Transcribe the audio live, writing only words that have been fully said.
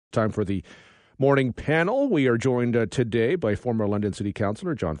Time for the morning panel. We are joined today by former London City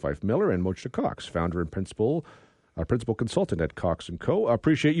Councillor John Fyfe-Millar and Mojdeh Cox, founder and principal consultant at Cox & Co.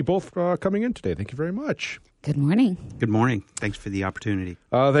 Appreciate you both coming in today. Thank you very much. Good morning. Good morning. Thanks for the opportunity.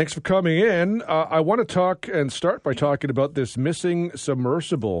 Thanks for coming in. I want to talk and start by talking about this missing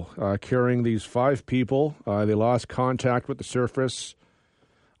submersible carrying these 5 people. They lost contact with the surface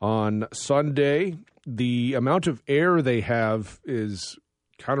on Sunday. The amount of air they have is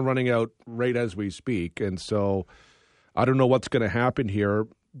kind of running out right as we speak. And so I don't know what's going to happen here.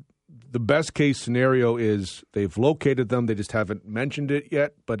 The best case scenario is they've located them. They just haven't mentioned it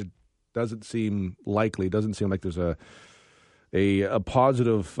yet, but it doesn't seem likely. It doesn't seem like there's a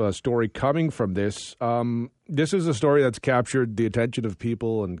positive story coming from this. This is a story that's captured the attention of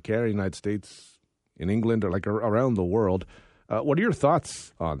people in Canada, United States, in England, or like around the world. What are your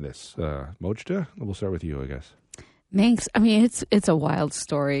thoughts on this, Mojdeh? We'll start with you, I guess. Thanks. I mean, it's a wild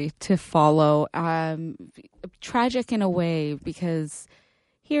story to follow. Tragic in a way, because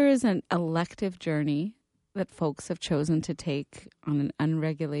here is an elective journey that folks have chosen to take on an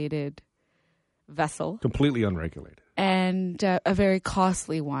unregulated vessel. Completely unregulated. And a very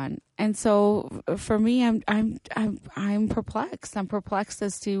costly one. And so for me, I'm perplexed. I'm perplexed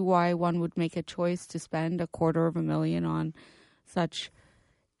as to why one would make a choice to spend $250,000 on such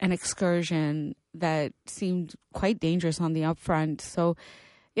an excursion that seemed quite dangerous on the upfront. So,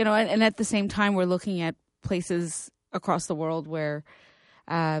 and at the same time, we're looking at places across the world where,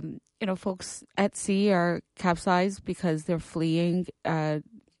 folks at sea are capsized because they're fleeing,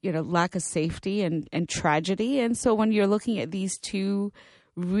 lack of safety and tragedy. And so when you're looking at these two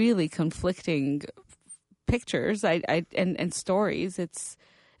really conflicting pictures and stories, it's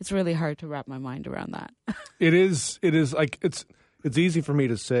really hard to wrap my mind around that. It is like it's easy for me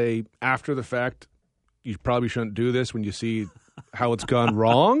to say after the fact, you probably shouldn't do this when you see how it's gone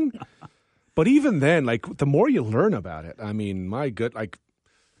wrong. But even then, like the more you learn about it, I mean, my good, like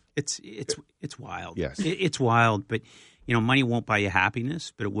it's wild. Yes, it's wild. But money won't buy you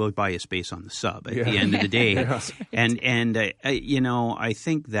happiness, but it will buy you space on the sub at the end of the day. Yes. And I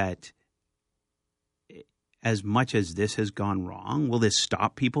think that as much as this has gone wrong, will this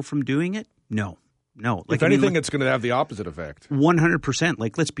stop people from doing it? No. Like, if anything, it's going to have the opposite effect. 100%.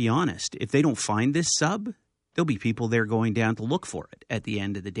 Like, let's be honest. If they don't find this sub, there'll be people there going down to look for it at the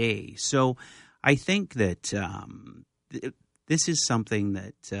end of the day. So I think that this is something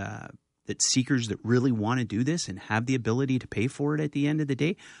that seekers that really want to do this and have the ability to pay for it at the end of the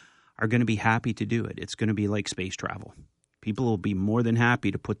day are going to be happy to do it. It's going to be like space travel. People will be more than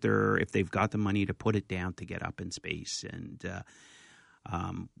happy to put if they've got the money to put it down to get up in space. And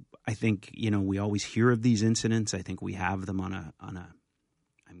I think, we always hear of these incidents. I think we have them on an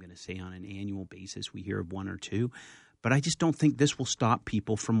annual basis. We hear of one or two. But I just don't think this will stop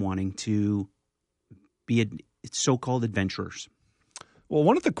people from wanting to be so-called adventurers. Well,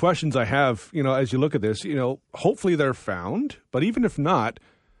 one of the questions I have, as you look at this, hopefully they're found. But even if not,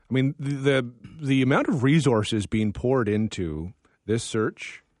 I mean, the amount of resources being poured into this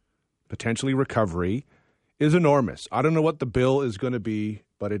search, potentially recovery, is enormous. I don't know what the bill is going to be,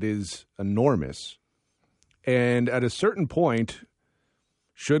 but it is enormous. And at a certain point,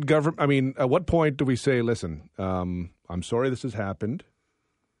 at what point do we say, listen, I'm sorry this has happened.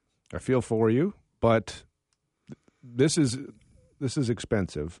 I feel for you, but this is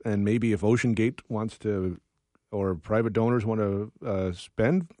expensive. And maybe if OceanGate wants to, or private donors want to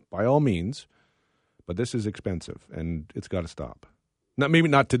spend, by all means, but this is expensive and it's got to stop. Maybe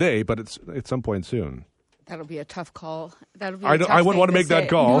not today, but it's at some point soon. That'll be a tough call. I wouldn't want to make that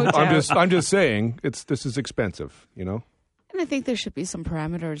call. No I'm just saying this is expensive, And I think there should be some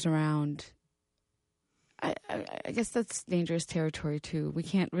parameters around. I guess that's dangerous territory too. We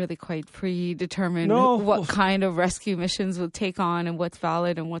can't really quite predetermine what kind of rescue missions we'll take on and what's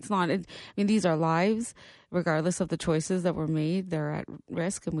valid and what's not. These are lives, regardless of the choices that were made. They're at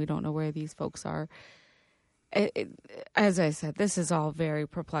risk, and we don't know where these folks are. As I said, this is all very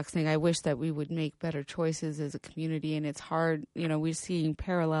perplexing. I wish that we would make better choices as a community, and it's hard. We're seeing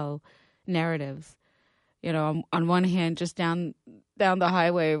parallel narratives. On one hand, just down the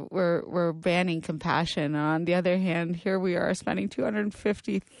highway, we're banning compassion. On the other hand, here we are spending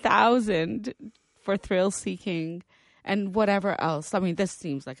 $250,000 for thrill seeking and whatever else. I mean, this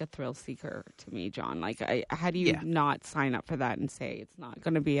seems like a thrill seeker to me, John. Like, how do you not sign up for that and say it's not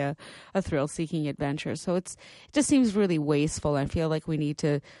going to be a thrill seeking adventure? So it just seems really wasteful. I feel like we need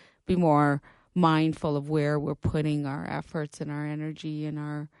to be more mindful of where we're putting our efforts and our energy and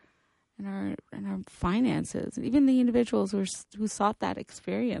our our finances, and even the individuals who sought that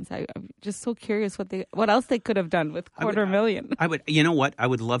experience. I'm just so curious what else they could have done with $250,000. I would, you know what? I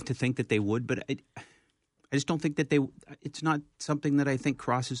would love to think that they would, but I just don't think that it's not something that I think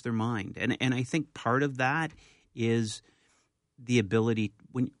crosses their mind. And I think part of that is the ability,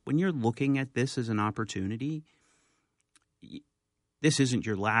 when you're looking at this as an opportunity, this isn't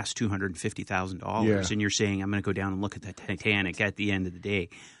your last $250,000 and you're saying, I'm going to go down and look at the Titanic at the end of the day.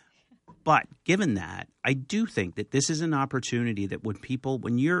 But given that, I do think that this is an opportunity that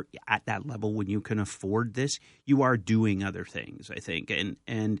when you're at that level, when you can afford this, you are doing other things, I think.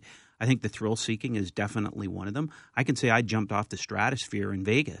 And I think the thrill seeking is definitely one of them. I can say I jumped off the stratosphere in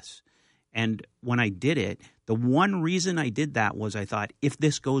Vegas. And when I did it, the one reason I did that was I thought, if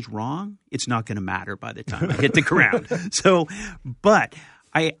this goes wrong, it's not going to matter by the time I hit the ground. But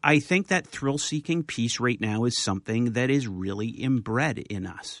I think that thrill-seeking piece right now is something that is really inbred in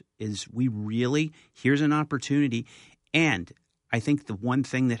us, is here's an opportunity. And I think the one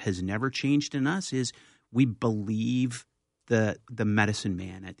thing that has never changed in us is we believe the medicine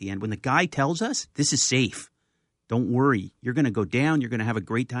man at the end. When the guy tells us, this is safe, don't worry, you're going to go down, you're going to have a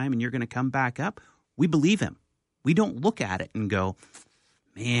great time, and you're going to come back up, we believe him. We don't look at it and go,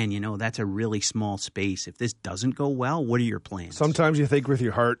 man, that's a really small space. If this doesn't go well, what are your plans? Sometimes you think with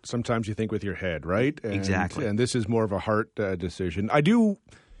your heart, sometimes you think with your head, right? Exactly. And this is more of a heart decision. I do,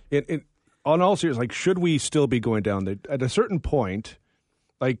 on all seriousness, should we still be going down there? At a certain point,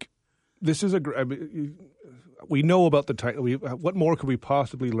 this is we know about the title. What more could we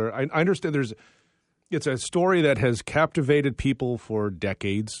possibly learn? I understand it's a story that has captivated people for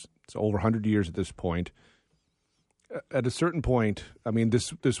decades. It's over 100 years at this point. At a certain point,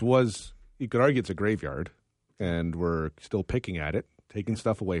 this was, you could argue it's a graveyard, and we're still picking at it, taking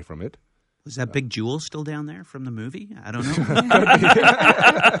stuff away from it. Was that big jewel still down there from the movie? I don't know.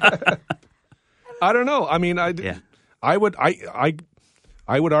 I don't know.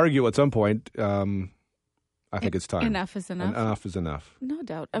 I would argue at some point, I think it's time. Enough is enough. Enough is enough. No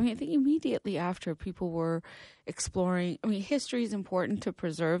doubt. I think immediately after people were exploring, history is important to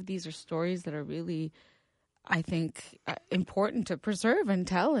preserve. These are stories that are really, I think, important to preserve and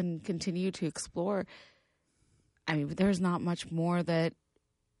tell and continue to explore. There's not much more that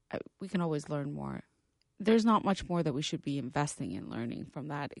we can always learn more. There's not much more that we should be investing in learning from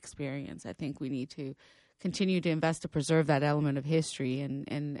that experience. I think we need to continue to invest to preserve that element of history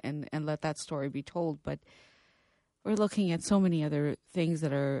and let that story be told. But we're looking at so many other things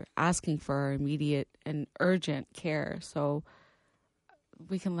that are asking for our immediate and urgent care. So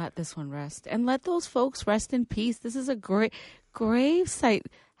we can let this one rest and let those folks rest in peace. This is a great grave site.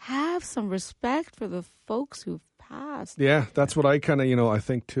 Have some respect for the folks who've passed. Yeah, that's what I kind of, I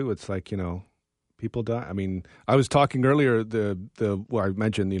think too. It's people die. I was talking earlier, I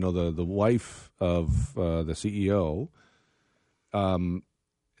mentioned, the wife of the CEO,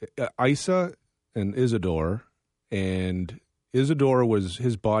 Isa and Isidore. And Isidore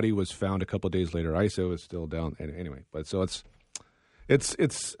his body was found a couple of days later. Isa was still down anyway. But so it's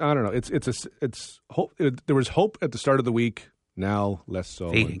I don't know. It's hope. There was hope at the start of the week. Now less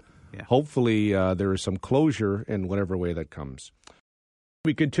so. Fading. Yeah. Hopefully there is some closure in whatever way that comes.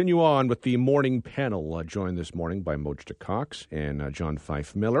 We continue on with the morning panel, joined this morning by Mojdeh Cox and John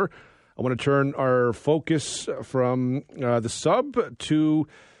Fyfe-Millar. I want to turn our focus from the sub to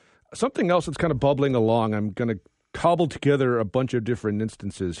something else that's kind of bubbling along. I'm going to cobble together a bunch of different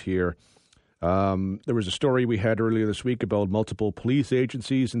instances here. There was a story we had earlier this week about multiple police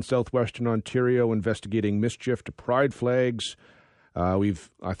agencies in southwestern Ontario investigating mischief to pride flags.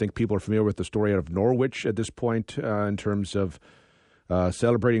 I think people are familiar with the story out of Norwich at this point in terms of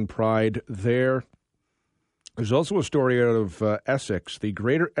celebrating pride there. There's also a story out of Essex. The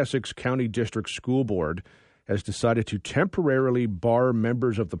Greater Essex County District School Board has decided to temporarily bar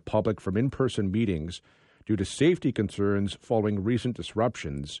members of the public from in-person meetings due to safety concerns following recent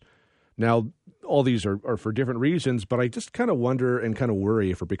disruptions. Now, all these are for different reasons, but I just kind of wonder and kind of worry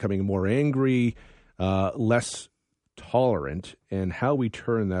if we're becoming more angry, less tolerant, and how we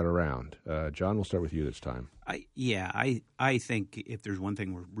turn that around. John, we'll start with you this time. I think if there's one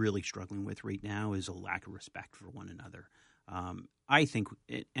thing we're really struggling with right now is a lack of respect for one another. I think,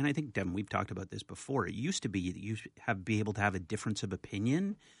 Devon, we've talked about this before. It used to be that you be able to have a difference of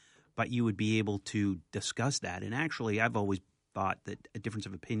opinion, but you would be able to discuss that. And actually, I've always thought that a difference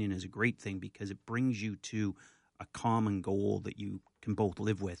of opinion is a great thing because it brings you to a common goal that you can both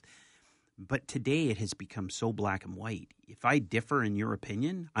live with. But today it has become so black and white. If I differ in your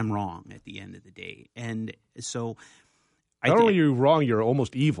opinion, I'm wrong at the end of the day. And so Not only are you wrong, you're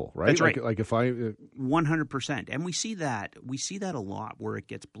almost evil, right? That's right. Like if I 100%. And we see that a lot where it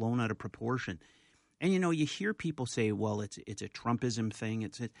gets blown out of proportion. And you hear people say, "Well, it's a Trumpism thing."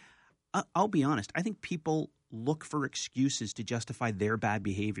 I'll be honest. I think people look for excuses to justify their bad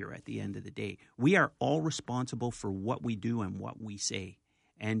behavior at the end of the day. We are all responsible for what we do and what we say.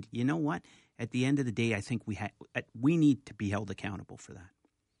 And you know what? At the end of the day, I think we need to be held accountable for that.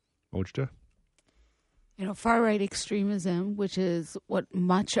 Mojdeh? Far-right extremism, which is what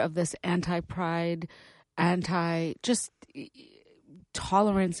much of this anti-pride, just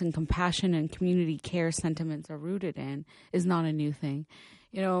tolerance and compassion and community care sentiments are rooted in, is not a new thing.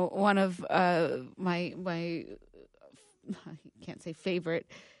 One of my I can't say favorite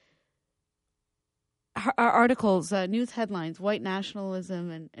articles, news headlines, white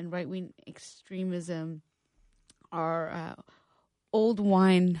nationalism and right-wing extremism are old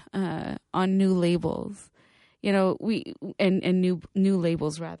wine on new labels. And new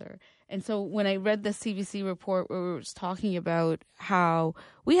labels rather. And so when I read the CBC report where it was talking about how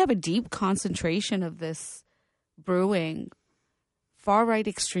we have a deep concentration of this brewing, far-right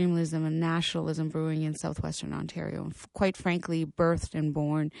extremism and nationalism brewing in southwestern Ontario, and quite frankly, birthed and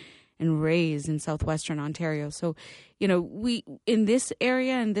born and raised in southwestern Ontario. So, we in this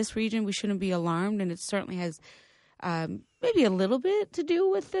area, in this region, we shouldn't be alarmed, and it certainly has maybe a little bit to do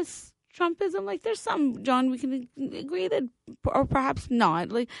with this Trumpism. Like there's some, John, we can agree that, or perhaps not.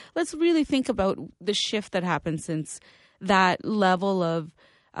 Like let's really think about the shift that happened since that level of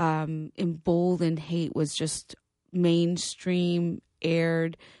emboldened hate was just mainstream,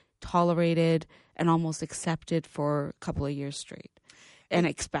 aired, tolerated, and almost accepted for a couple of years straight, and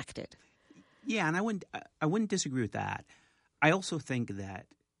expected. Yeah, and I wouldn't disagree with that. I also think that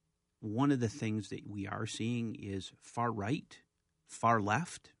one of the things that we are seeing is far right, far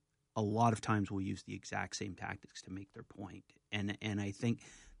left. A lot of times will use the exact same tactics to make their point. And I think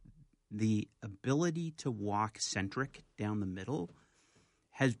the ability to walk centric down the middle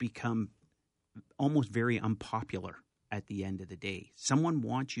has become almost very unpopular at the end of the day. Someone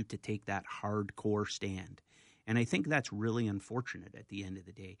wants you to take that hardcore stand. And I think that's really unfortunate at the end of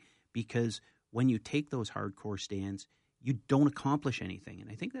the day, because when you take those hardcore stands, you don't accomplish anything.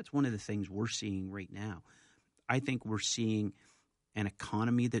 And I think that's one of the things we're seeing right now. I think we're seeing an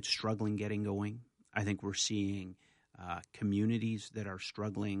economy that's struggling getting going. I think we're seeing communities that are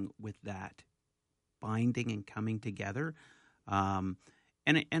struggling with that binding and coming together. And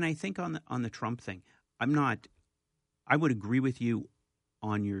I think on the Trump thing, I would agree with you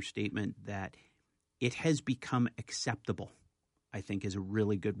on your statement that it has become acceptable, I think is a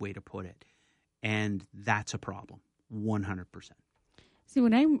really good way to put it. And that's a problem, 100%. See,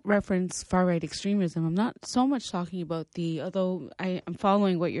 when I reference far-right extremism, I'm not so much talking about although I'm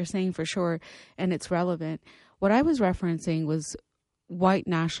following what you're saying for sure, and it's relevant. What I was referencing was white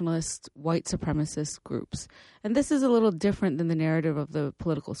nationalist, white supremacist groups. And this is a little different than the narrative of the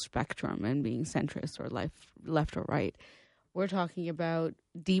political spectrum and being centrist or left or right. We're talking about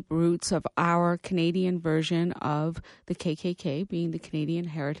deep roots of our Canadian version of the KKK, being the Canadian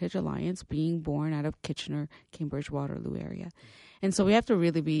Heritage Alliance, being born out of Kitchener, Cambridge, Waterloo area. And so we have to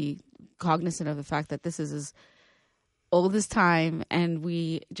really be cognizant of the fact that this is as old as time and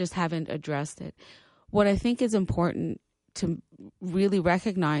we just haven't addressed it. What I think is important to really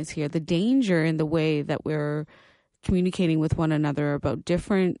recognize here, the danger in the way that we're communicating with one another about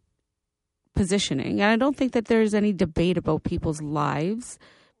different positioning. And I don't think that there's any debate about people's lives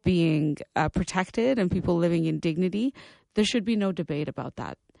being protected and people living in dignity. There should be no debate about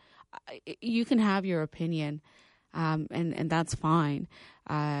that. You can have your opinion. And that's fine.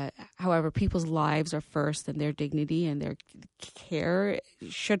 However, people's lives are first, and their dignity and their care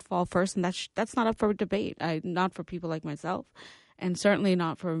should fall first, and that's not up for debate. Not for people like myself, and certainly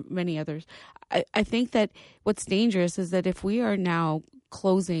not for many others. I think that what's dangerous is that if we are now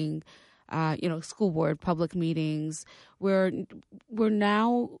closing, school board public meetings, we're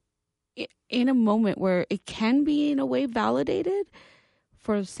now in a moment where it can be in a way validated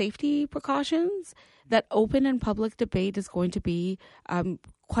for safety precautions, that open and public debate is going to be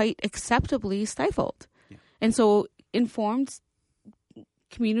quite acceptably stifled. Yeah. And so informed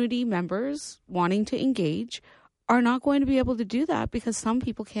community members wanting to engage are not going to be able to do that because some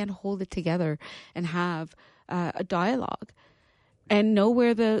people can't hold it together and have a dialogue and know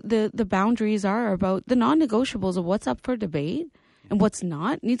where the boundaries are about the non-negotiables of what's up for debate and what's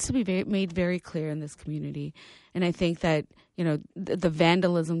not needs to be made very clear in this community. And I think that, the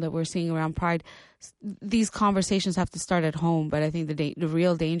vandalism that we're seeing around Pride, these conversations have to start at home. But I think the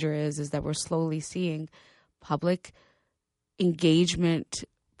real danger is that we're slowly seeing public engagement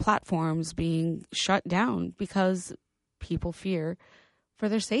platforms being shut down because people fear for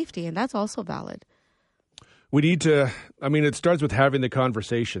their safety, and that's also valid. We need to. I mean, it starts with having the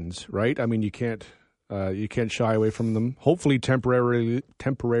conversations, right? I mean, you can't shy away from them. Hopefully,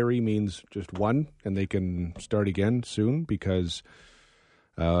 temporary means just one, and they can start again soon. Because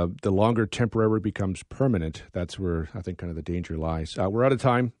the longer temporary becomes permanent, that's where I think kind of the danger lies. We're out of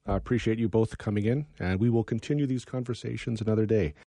time. I appreciate you both coming in, and we will continue these conversations another day.